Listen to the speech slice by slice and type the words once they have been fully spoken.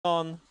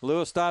On.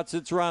 Lure starts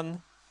its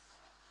run.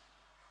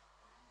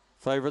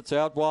 Favourites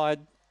out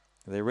wide.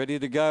 They're ready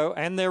to go,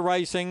 and they're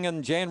racing,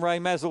 and Jan Ray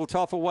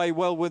Mazeltoff away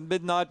well with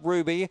Midnight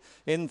Ruby.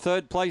 In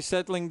third place,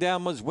 settling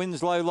down was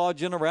Winslow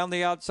Lodge, and around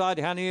the outside,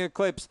 Honey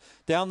Eclipse.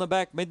 Down the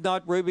back,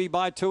 Midnight Ruby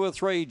by 2 or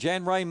 3.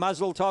 Jan Ray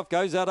Mazeltoff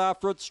goes out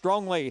after it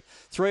strongly.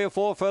 3 or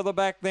 4 further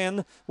back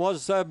then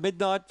was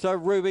Midnight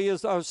Ruby,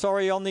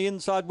 on the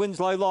inside,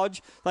 Winslow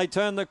Lodge. They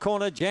turn the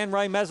corner. Jan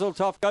Ray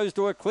Mazeltoff goes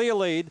to a clear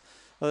lead.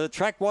 The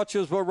track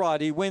watchers were right.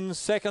 He wins.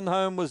 Second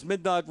home was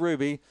Midnight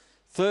Ruby.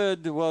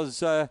 Third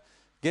was...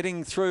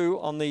 getting through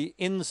on the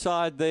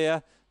inside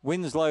there,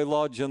 Winslow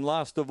Lodge, and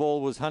last of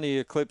all was Honey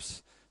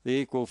Eclipse, the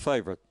equal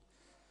favourite.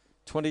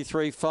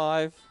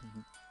 23.5.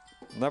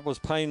 That was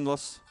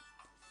painless.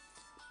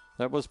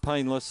 That was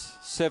painless.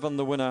 7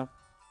 the winner.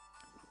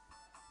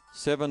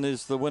 7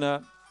 is the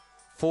winner.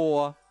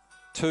 4,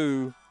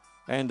 2,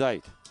 and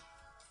 8.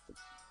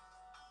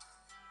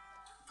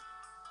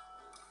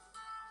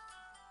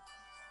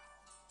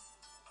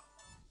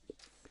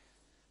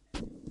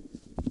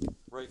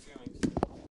 Reviewing.